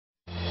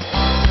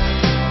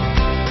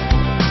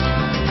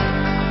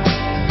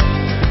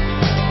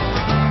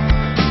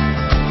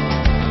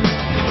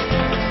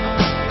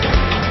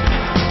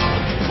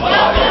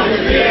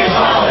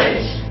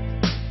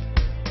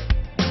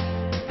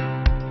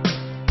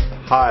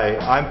Hi,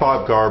 I'm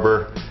Bob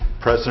Garber,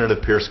 President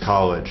of Pierce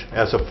College.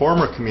 As a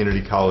former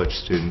community college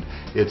student,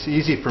 it's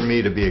easy for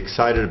me to be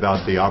excited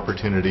about the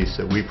opportunities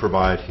that we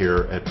provide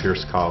here at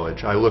Pierce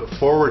College. I look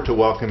forward to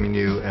welcoming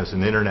you as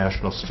an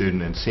international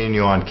student and seeing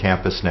you on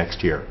campus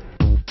next year.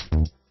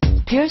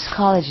 Pierce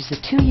College is a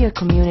two-year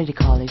community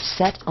college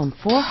set on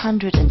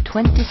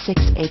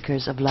 426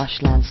 acres of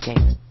lush landscape.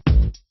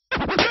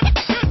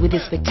 With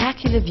its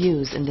spectacular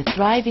views and the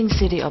thriving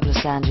city of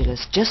Los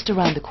Angeles just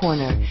around the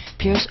corner,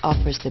 Pierce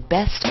offers the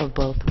best of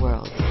both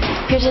worlds.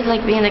 Pierce is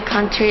like being a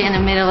country in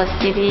the middle of a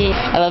city.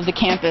 I love the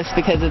campus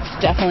because it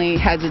definitely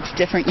has its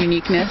different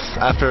uniqueness.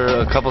 After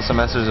a couple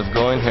semesters of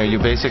going here,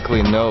 you basically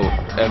know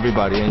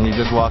everybody, and you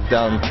just walk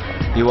down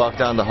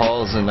the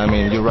halls, and I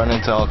mean, you run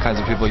into all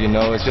kinds of people you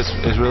know. It's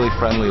really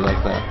friendly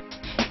like that.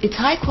 Its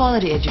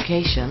high-quality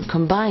education,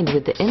 combined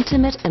with the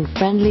intimate and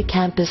friendly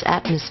campus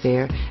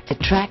atmosphere,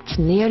 attracts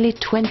nearly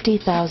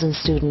 20,000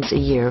 students a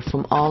year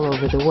from all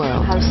over the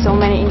world. We have so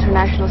many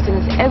international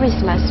students every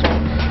semester,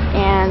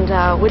 and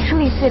we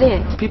truly fit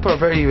in. People are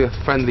very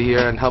friendly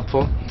here and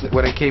helpful.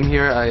 When I came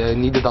here, I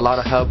needed a lot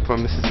of help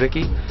from Mrs.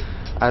 Vicky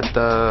at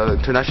the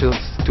International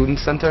Student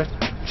Center.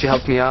 She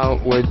helped me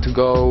out where to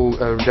go,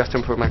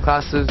 register for my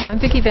classes. I'm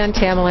Vicki Van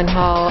Tamelin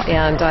Hall,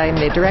 and I'm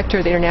the director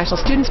of the International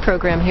Students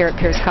Program here at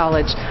Pierce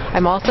College.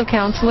 I'm also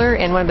counselor,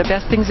 and one of the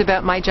best things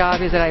about my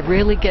job is that I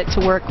really get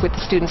to work with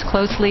the students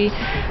closely,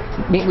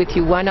 meet with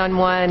you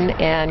one-on-one,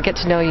 and get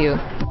to know you.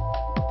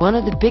 One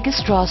of the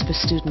biggest draws for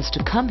students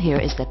to come here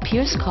is that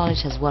Pierce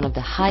College has one of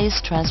the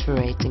highest transfer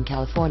rates in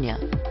California.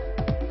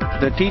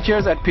 The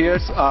teachers at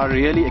Pierce are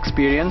really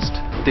experienced.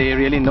 They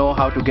really know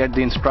how to get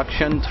the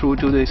instruction through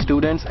to the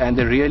students, and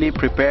they really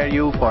prepare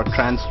you for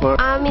transfer.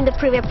 I'm in the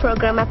private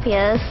program at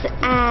Pierce,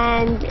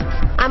 and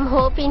I'm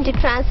hoping to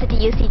transfer to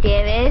UC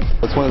Davis.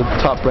 It's one of the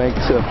top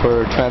ranks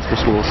for transfer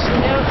schools.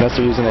 That's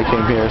the reason I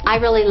came here. I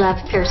really love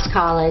Pierce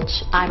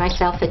College. I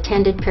myself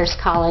attended Pierce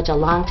College a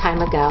long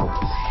time ago,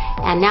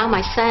 and now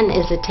my son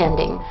is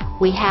attending.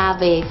 We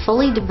have a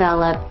fully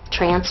developed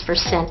transfer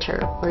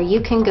center where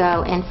you can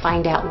go and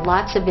find out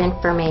lots of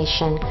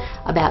information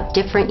about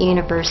different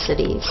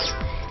universities.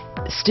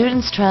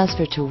 Students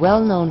transfer to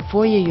well-known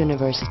four-year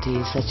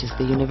universities such as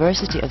the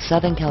University of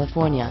Southern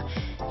California,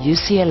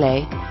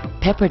 UCLA,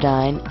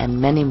 Pepperdine, and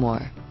many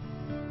more.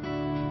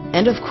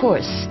 And of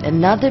course,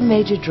 another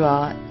major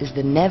draw is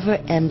the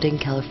never-ending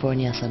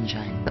California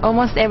sunshine.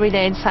 Almost every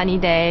day, sunny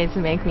days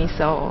make me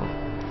so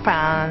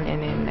fun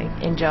and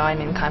enjoying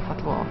and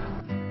comfortable.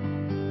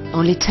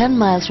 Only 10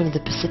 miles from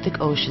the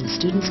Pacific Ocean,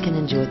 students can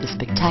enjoy the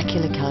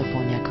spectacular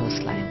California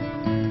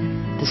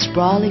coastline, the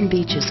sprawling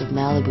beaches of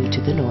Malibu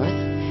to the north,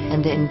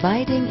 and the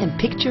inviting and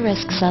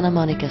picturesque Santa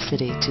Monica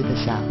City to the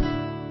south.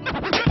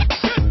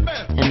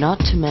 And not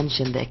to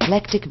mention the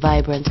eclectic,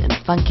 vibrant, and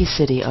funky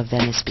city of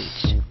Venice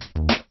Beach.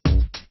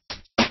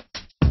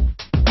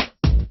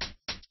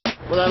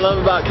 What I love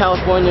about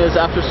California is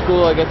after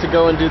school I get to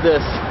go and do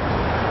this.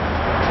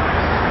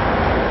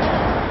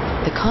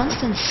 The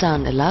constant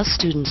sun allows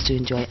students to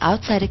enjoy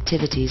outside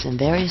activities and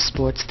various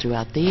sports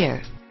throughout the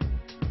year.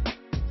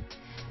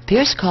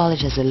 Pierce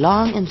College has a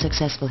long and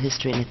successful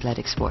history in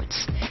athletic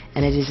sports,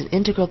 and it is an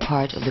integral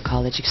part of the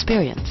college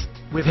experience.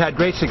 We've had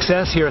great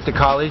success here at the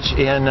college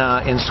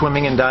in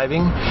swimming and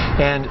diving,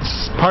 and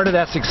part of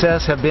that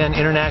success have been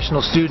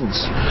international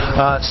students.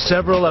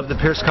 Several of the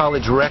Pierce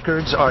College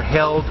records are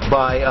held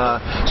by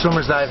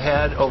swimmers that I've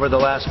had over the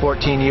last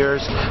 14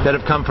 years that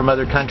have come from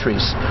other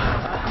countries.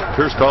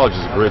 Pierce College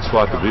is a great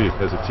spot to be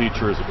as a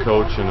teacher, as a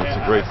coach, and it's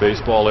a great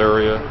baseball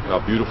area. A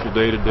beautiful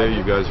day today.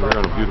 You guys are here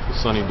on a beautiful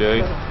sunny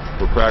day.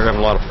 We're having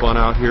a lot of fun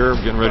out here,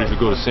 getting ready to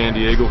go to San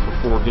Diego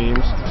for 4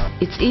 games.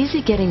 It's easy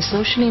getting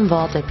socially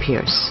involved at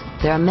Pierce.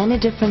 There are many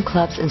different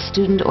clubs and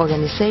student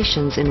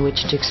organizations in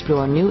which to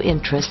explore new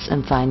interests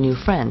and find new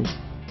friends.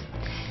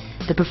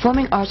 The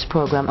Performing Arts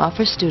program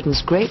offers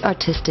students great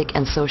artistic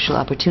and social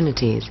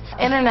opportunities.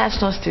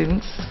 International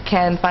students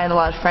can find a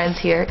lot of friends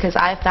here because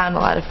I've found a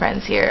lot of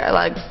friends here, a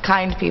lot of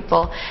kind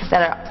people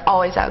that are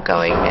always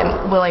outgoing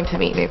and willing to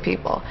meet new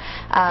people.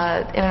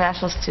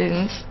 International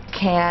students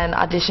can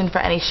audition for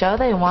any show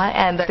they want,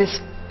 and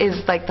this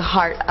is like the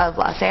heart of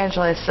Los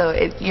Angeles, so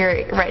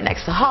you're right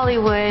next to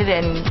Hollywood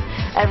and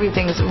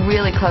everything's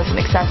really close and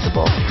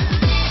accessible.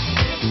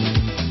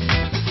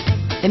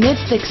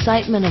 Amidst the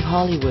excitement of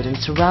Hollywood and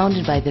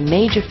surrounded by the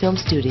major film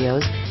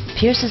studios,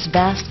 Pierce's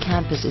vast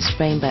campus is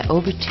framed by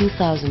over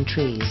 2,000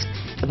 trees,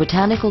 a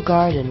botanical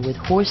garden with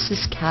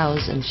horses,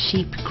 cows, and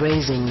sheep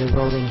grazing the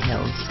rolling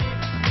hills.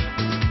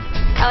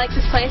 I like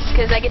this place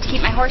because I get to keep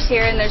my horse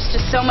here, and there's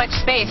just so much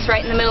space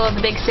right in the middle of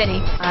the big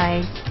city.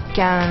 I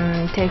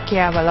can take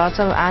care of a lot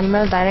of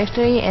animals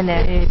directly, and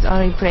it is the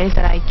only place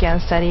that I can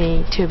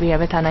study to be a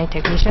veterinary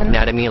technician.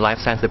 Anatomy, life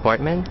science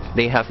department,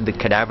 they have the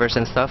cadavers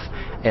and stuff,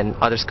 and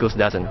other schools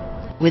doesn't.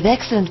 With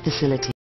excellent facilities,